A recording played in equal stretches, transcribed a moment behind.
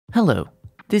Hello,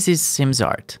 this is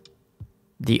SimzArt,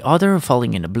 the author of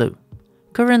Falling in the Blue,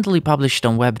 currently published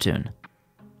on Webtoon.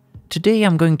 Today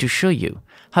I'm going to show you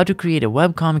how to create a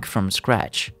webcomic from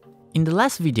scratch. In the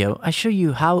last video, I show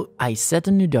you how I set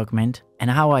a new document and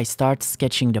how I start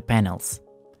sketching the panels.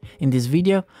 In this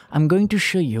video, I'm going to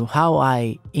show you how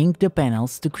I ink the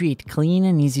panels to create clean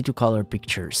and easy to color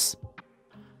pictures.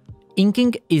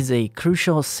 Inking is a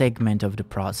crucial segment of the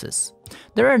process.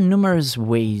 There are numerous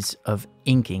ways of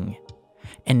inking,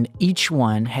 and each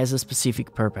one has a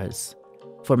specific purpose.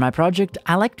 For my project,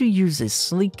 I like to use a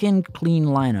sleek and clean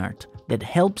line art that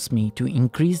helps me to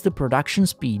increase the production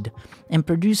speed and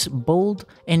produce bold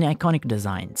and iconic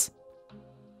designs.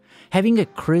 Having a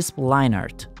crisp line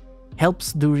art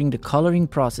helps during the coloring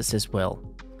process as well,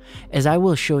 as I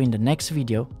will show in the next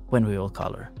video when we will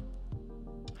color.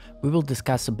 We will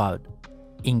discuss about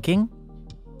inking,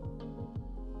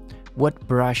 what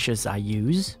brushes I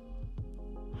use,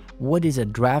 what is a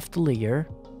draft layer,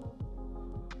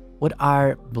 what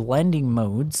are blending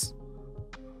modes,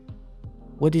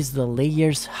 what is the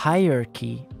layers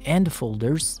hierarchy and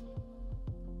folders,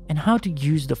 and how to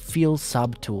use the fill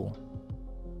subtool.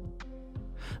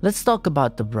 Let's talk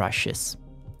about the brushes.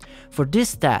 For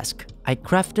this task, I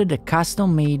crafted a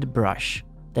custom-made brush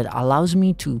that allows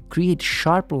me to create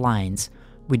sharp lines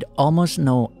with almost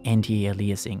no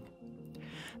anti-aliasing.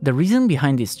 The reason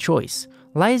behind this choice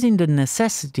lies in the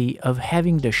necessity of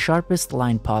having the sharpest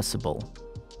line possible.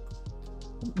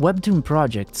 Webtoon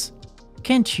projects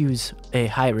can't use a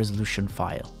high-resolution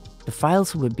file. The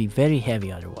files would be very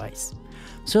heavy otherwise.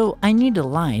 So I need a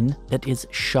line that is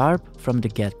sharp from the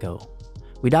get-go,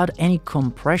 without any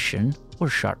compression or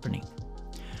sharpening.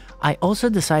 I also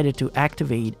decided to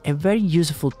activate a very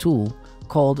useful tool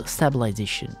called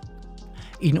stabilization,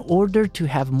 in order to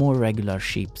have more regular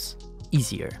shapes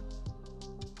easier,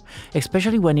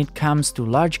 especially when it comes to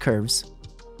large curves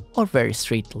or very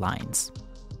straight lines.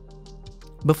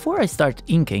 Before I start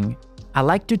inking, I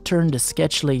like to turn the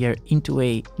sketch layer into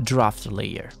a draft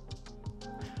layer.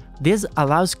 This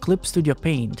allows Clip Studio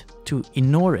Paint to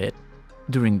ignore it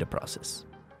during the process.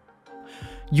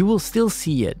 You will still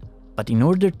see it, but in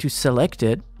order to select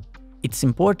it, it's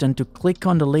important to click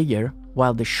on the layer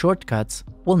while the shortcuts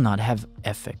will not have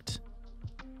effect.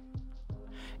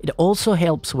 It also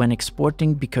helps when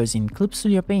exporting because in Clip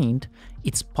Studio Paint,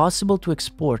 it's possible to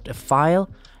export a file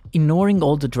ignoring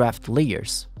all the draft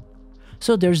layers.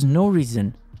 So there's no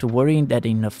reason to worry that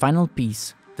in the final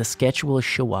piece, the sketch will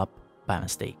show up by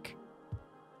mistake.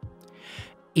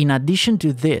 In addition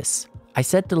to this, I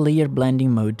set the layer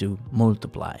blending mode to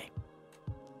multiply.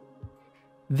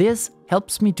 This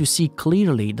helps me to see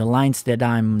clearly the lines that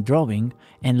I'm drawing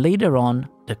and later on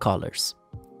the colors.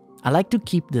 I like to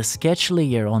keep the sketch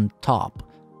layer on top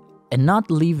and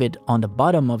not leave it on the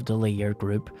bottom of the layer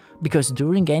group because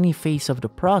during any phase of the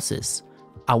process,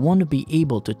 I want to be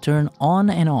able to turn on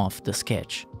and off the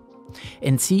sketch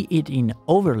and see it in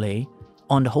overlay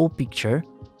on the whole picture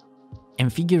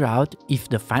and figure out if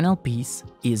the final piece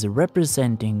is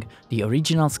representing the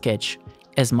original sketch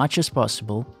as much as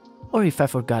possible or if I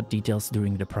forgot details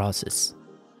during the process.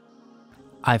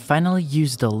 I finally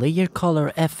used the layer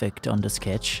color effect on the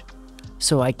sketch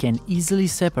so I can easily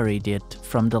separate it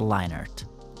from the line art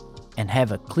and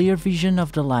have a clear vision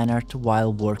of the line art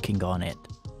while working on it.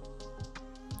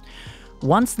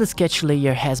 Once the sketch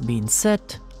layer has been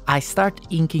set, I start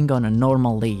inking on a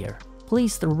normal layer,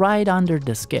 placed right under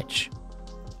the sketch.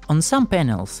 On some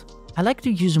panels, I like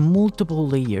to use multiple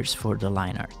layers for the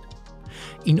line art,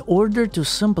 in order to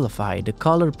simplify the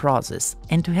color process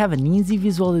and to have an easy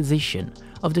visualization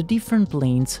of the different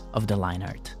planes of the line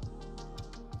art.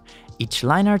 Each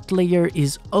line art layer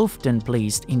is often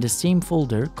placed in the same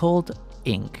folder called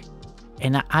Ink,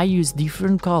 and I use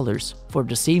different colors for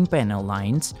the same panel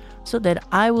lines so that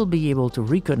I will be able to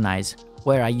recognize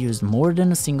where I used more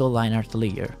than a single line art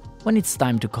layer when it's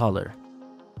time to color.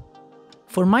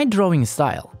 For my drawing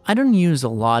style, I don't use a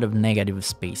lot of negative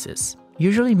spaces.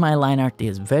 Usually my line art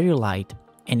is very light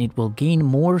and it will gain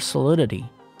more solidity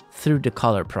through the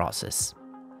color process.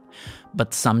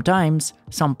 But sometimes,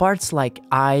 some parts like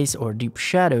eyes or deep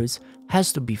shadows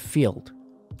has to be filled.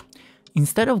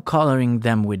 Instead of coloring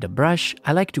them with a brush,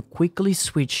 I like to quickly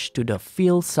switch to the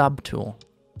Fill subtool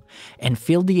and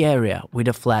fill the area with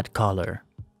a flat color.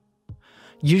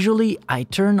 Usually, I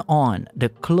turn on the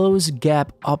Close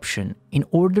Gap option in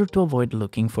order to avoid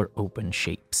looking for open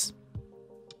shapes.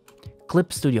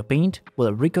 Clip Studio Paint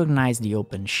will recognize the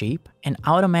open shape and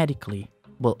automatically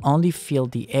will only fill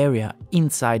the area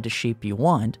inside the shape you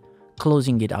want,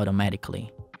 closing it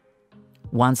automatically.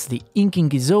 Once the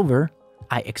inking is over,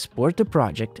 I export the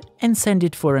project and send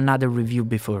it for another review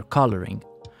before coloring.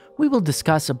 We will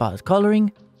discuss about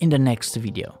coloring in the next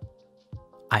video.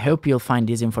 I hope you'll find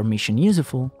this information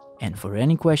useful, and for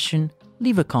any question,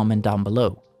 leave a comment down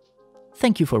below.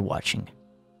 Thank you for watching.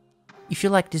 If you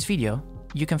liked this video,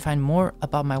 you can find more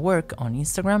about my work on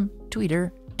Instagram,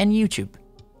 Twitter, and YouTube.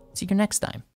 See you next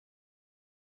time.